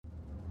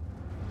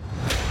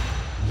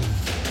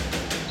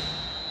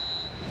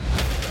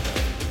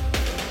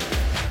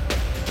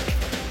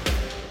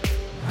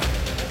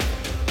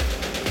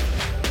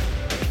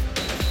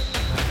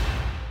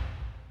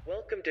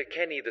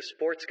Kenny the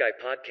Sports Guy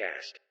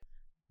podcast.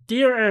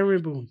 Dear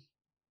Aaron Boone,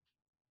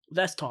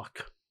 let's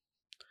talk.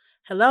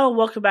 Hello,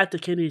 welcome back to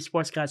Kenny the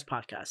Sports Guys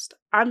podcast.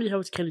 I'm your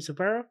host, Kenny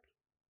Severa,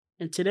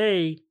 and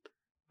today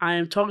I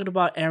am talking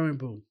about Aaron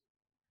Boone.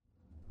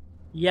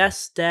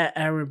 Yes, that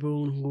Aaron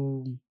Boone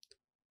who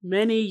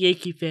many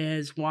Yankee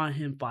fans want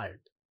him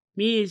fired.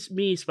 Me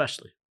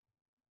especially.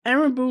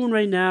 Aaron Boone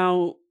right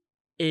now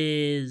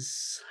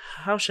is,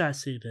 how should I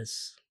say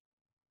this?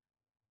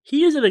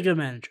 He isn't a good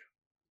manager.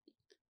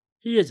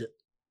 He isn't.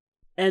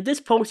 And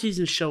this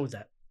postseason shows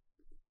that.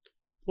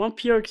 One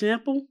pure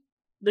example,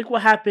 look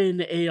what happened in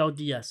the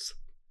ALDS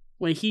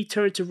when he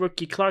turned to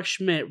rookie Clark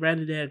Schmidt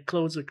rather than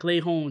closer Clay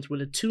Holmes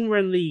with a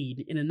 2-run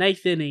lead in the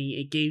ninth inning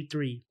in Game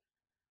 3,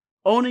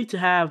 only to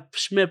have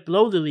Schmidt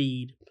blow the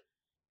lead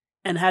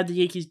and have the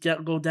Yankees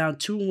go down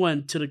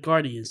 2-1 to the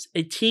Guardians,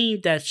 a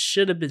team that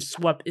should have been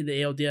swept in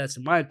the ALDS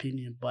in my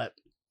opinion, but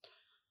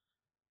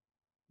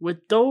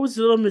with those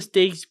little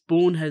mistakes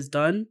Boone has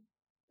done,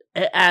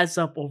 it adds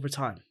up over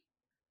time.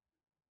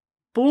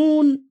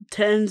 Boone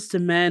tends to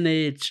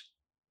manage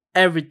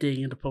everything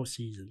in the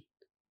postseason.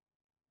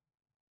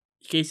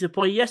 Case in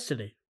point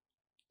yesterday,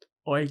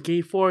 or in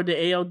Game 4 of the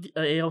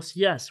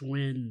ALCS,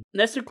 when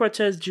Nestor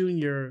Cortez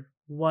Jr.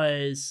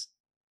 was,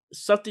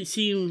 something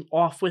seemed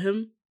off with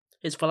him.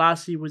 His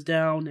velocity was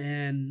down,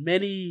 and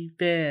many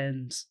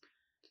fans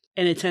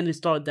in attendance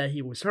thought that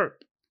he was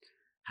hurt.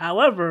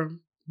 However,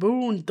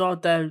 Boone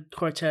thought that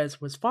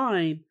Cortez was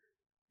fine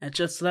and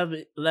just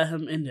let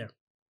him in there.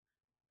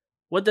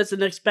 What does the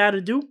next batter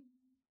do?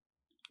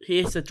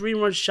 He hits a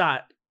 3-run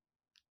shot,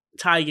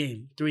 tie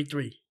game,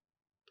 3-3.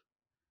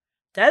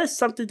 That is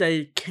something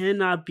that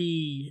cannot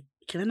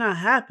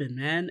happen,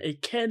 man.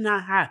 It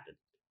cannot happen.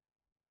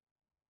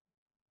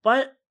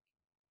 But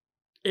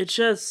it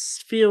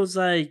just feels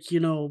like,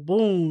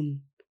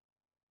 Boone,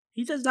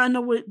 he does not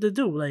know what to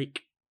do.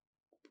 Like,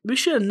 we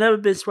should have never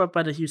been swept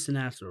by the Houston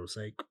Astros.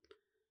 Like,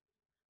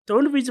 the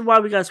only reason why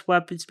we got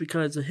swept is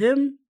because of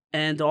him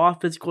and the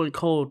offense going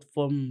cold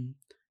from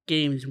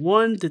games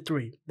 1 to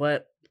 3.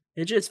 But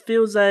it just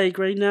feels like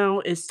right now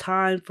it's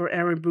time for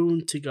Aaron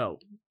Boone to go.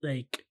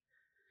 Like,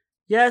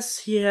 yes,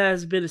 he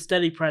has been a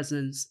steady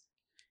presence.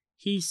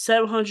 He's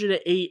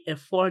 708 and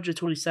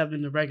 427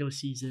 in the regular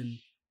season,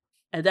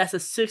 and that's a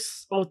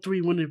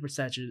 .603 winning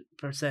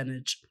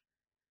percentage.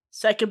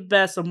 Second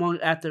best among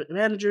active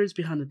managers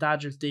behind the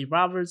Dodgers' Dave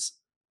Roberts.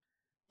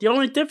 The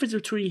only difference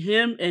between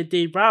him and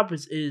Dave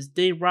Roberts is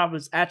Dave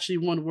Roberts actually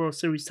won the World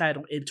Series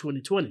title in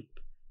 2020.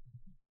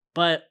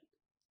 But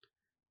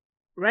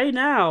right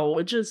now,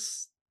 it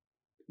just,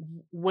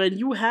 when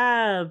you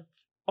have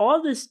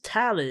all this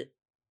talent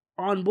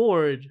on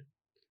board,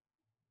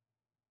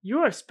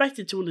 you're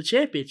expected to win the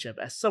championship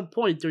at some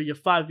point during your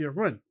 5-year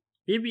run,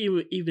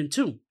 maybe even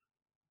 2.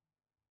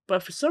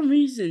 But for some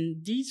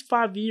reason, these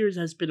 5 years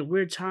has been a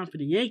weird time for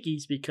the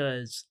Yankees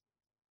because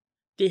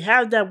they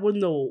have that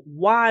window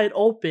wide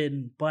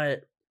open,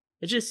 but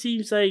it just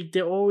seems like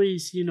they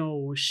always,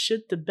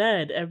 shit the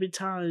bed every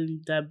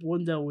time that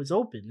window is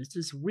open. It's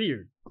just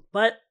weird.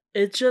 But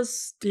it's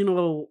just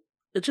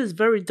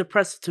very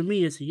depressing to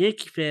me as a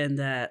Yankee fan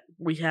that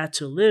we had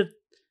to live.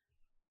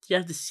 You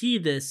have to see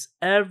this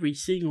every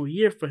single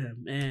year for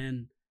him,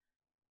 and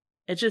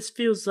it just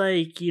feels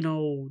like, the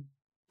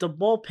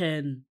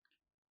bullpen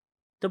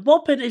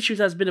issues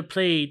has been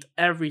played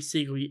every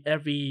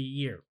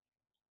year.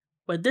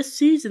 But this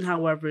season,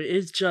 however,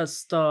 is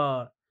just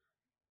it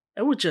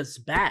was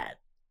just bad.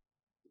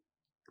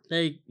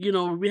 Like,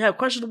 we have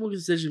questionable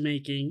decision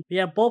making, we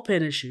have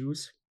bullpen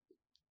issues,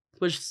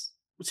 which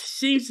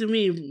seems to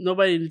me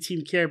nobody in the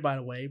team cared, by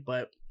the way,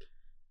 but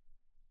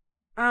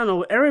I don't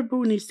know. Aaron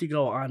Boone needs to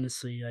go,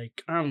 honestly.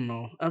 Like, I don't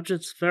know. I'm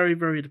just very,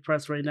 very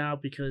depressed right now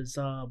because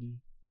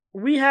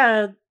we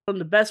had one of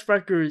the best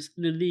records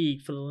in the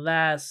league for the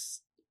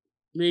last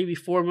maybe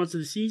 4 months of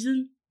the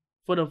season.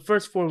 For the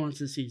first 4 months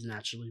of the season,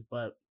 actually.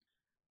 But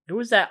it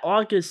was that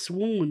August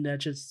swoon that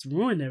just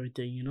ruined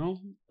everything,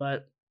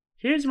 But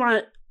here's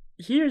my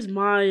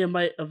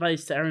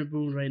advice to Aaron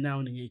Boone right now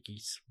in the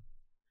Yankees.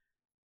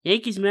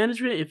 Yankees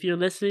management, if you're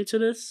listening to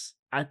this,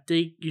 I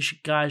think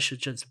guys should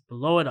just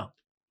blow it up.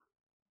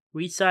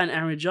 Re-sign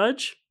Aaron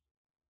Judge.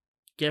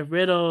 Get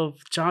rid of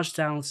Josh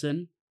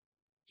Donaldson.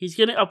 He's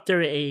getting up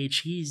there in age.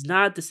 He's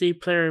not the same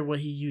player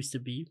what he used to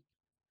be.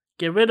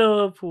 Get rid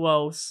of, who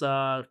else?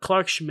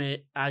 Clark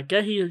Schmidt. I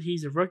get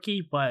he's a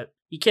rookie, but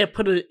you can't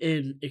put it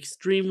in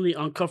extremely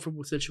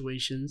uncomfortable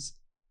situations.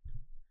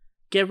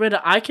 Get rid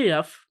of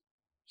IKF.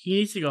 He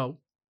needs to go.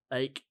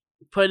 Like,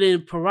 put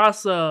in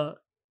Peraza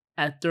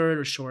at third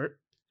or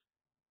short.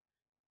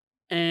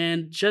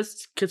 And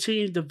just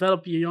continue to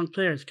develop your young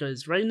players.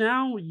 Because right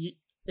now,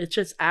 it's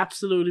just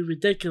absolutely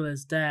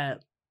ridiculous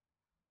that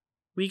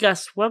we got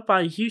swept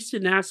by a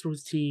Houston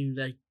Astros team.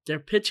 Like, their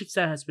pitching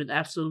staff has been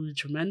absolutely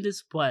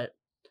tremendous, but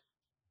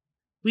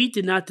we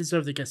did not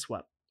deserve to get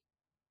swept.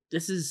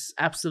 This is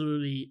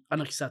absolutely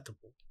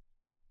unacceptable.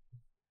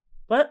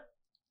 But,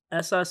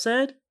 as I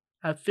said,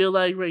 I feel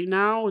like right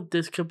now,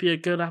 this could be a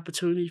good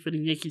opportunity for the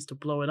Yankees to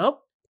blow it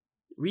up.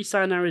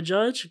 re-sign Aaron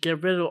Judge,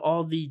 get rid of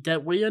all the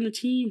dead weight on the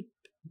team.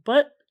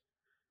 But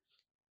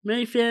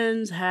many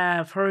fans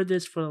have heard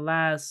this for the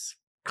last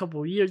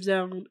couple of years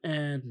now,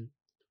 and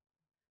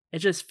it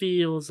just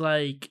feels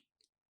like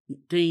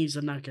things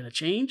are not going to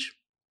change.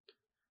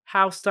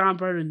 How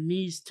Steinbrenner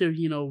needs to,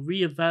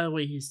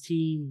 reevaluate his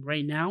team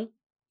right now,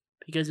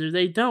 because if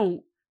they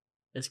don't,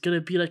 it's going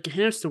to be like a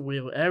hamster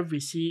wheel every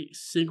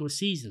single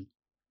season.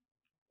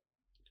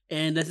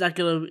 And it's not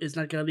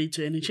gonna lead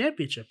to any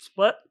championships.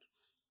 But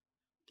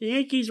the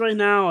Yankees right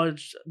now are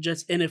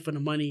just in it for the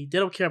money. They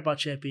don't care about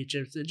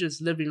championships. They're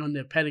just living on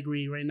their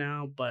pedigree right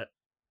now. But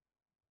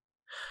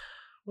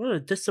what a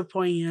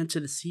disappointing end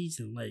to the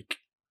season. Like,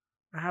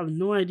 I have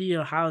no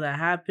idea how that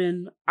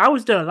happened. I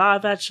was there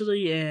live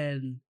actually,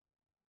 and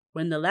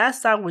when the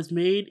last out was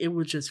made, it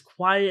was just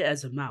quiet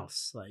as a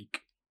mouse.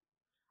 Like,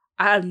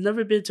 I have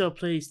never been to a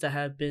place that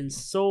had been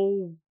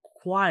so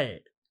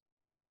quiet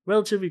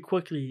relatively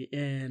quickly,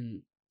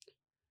 and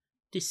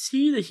to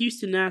see the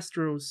Houston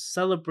Astros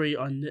celebrate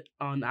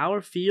on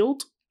our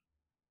field,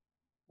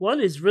 one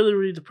is really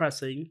really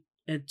depressing,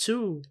 and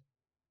two,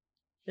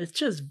 it's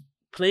just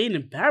plain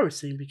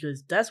embarrassing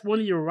because that's one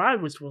of your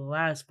rivals for the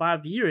last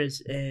 5 years,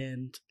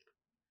 and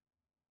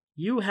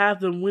you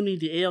have them winning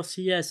the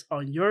ALCS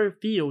on your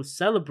field,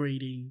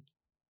 celebrating,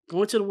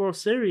 going to the World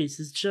Series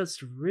is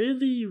just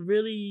really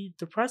really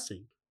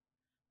depressing.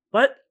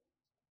 But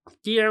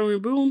dear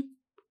Aaron Boone,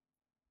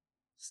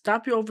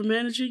 stop your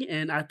overmanaging,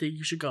 and I think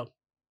you should go.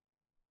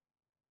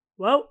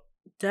 Well,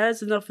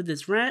 that's enough of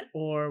this rant,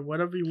 or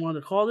whatever you want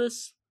to call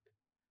this.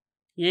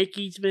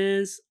 Yankees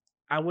fans,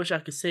 I wish I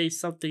could say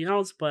something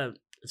else, but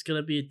it's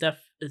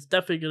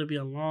definitely gonna be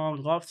a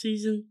long off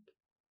season.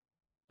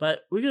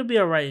 But we're gonna be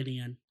alright in the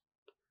end.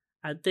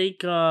 I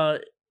think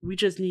we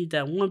just need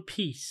that one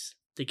piece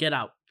to get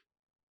out,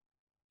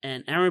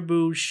 and Aaron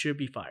Boone should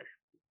be fired.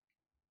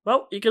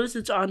 Well, you can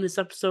listen to on this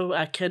episode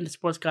at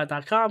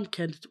KenTheSportsGuy.com,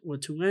 Ken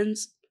with two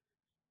N's.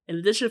 In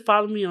addition,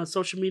 follow me on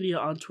social media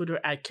on Twitter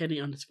at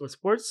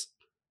Kenny_sports,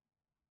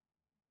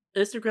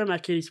 Instagram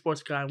at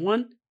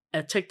KennySportsGuy1,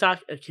 and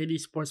TikTok at Kenny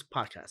Sports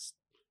Podcast.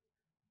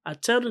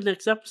 Until the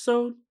next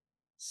episode,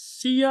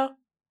 see ya,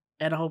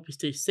 and I hope you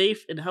stay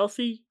safe and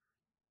healthy,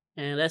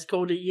 and let's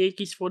go to the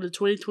Yankees for the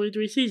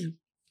 2023 season.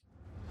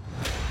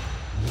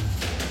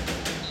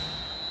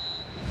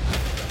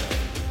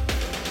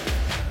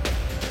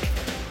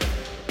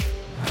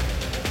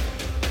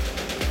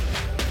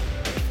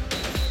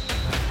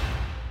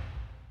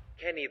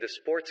 Kenny the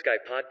Sports Guy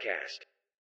Podcast.